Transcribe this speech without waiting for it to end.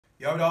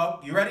Yo, dog,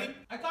 you ready?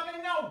 I come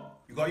in now.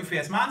 You got your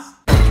face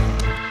mask?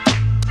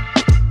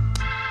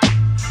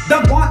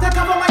 Them want to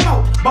cover my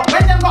mouth, but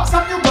when them got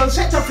some new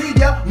bullshit to feed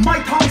ya,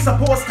 my tongue's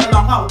supposed to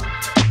long out.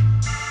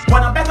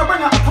 Wanna better bring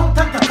an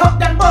accountant to cut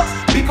them books,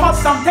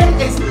 because something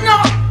is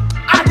not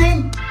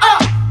adding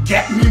up.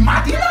 Get me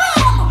mad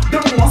enough.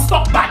 Them won't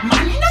stop bad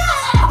money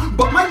now.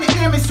 But my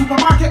nickname is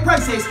Supermarket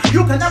Prices.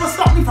 You can never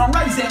stop me from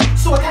rising,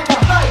 so take a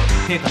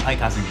hike. Take a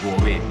hike as in go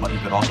away, but you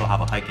could also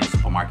have a hike in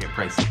supermarket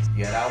prices.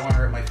 Yeah, that won't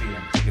hurt my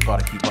feelings. You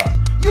gotta keep up.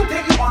 You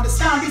think you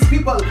understand these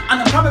people,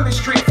 and I'm coming with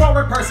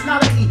straightforward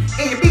personality,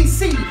 A, B,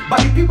 C.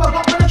 But you people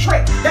got with a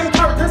trick. Them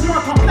characters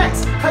more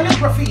complex,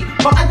 calligraphy.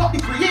 But I got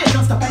the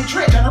creations to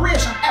penetrate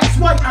generation X,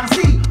 Y, and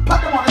Z.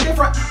 Put them on a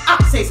different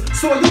axis,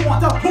 so you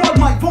want to hold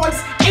my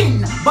voice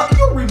in. But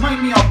you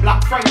remind me of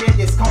Black Friday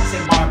discounts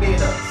in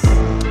Barbados.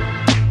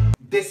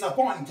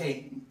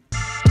 Disappointing.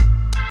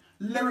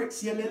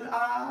 Lyrics, you little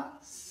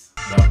ass.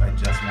 Dog, I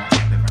just want a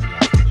different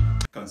reaction.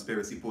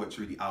 Conspiracy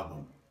Poetry, the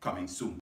album, coming soon.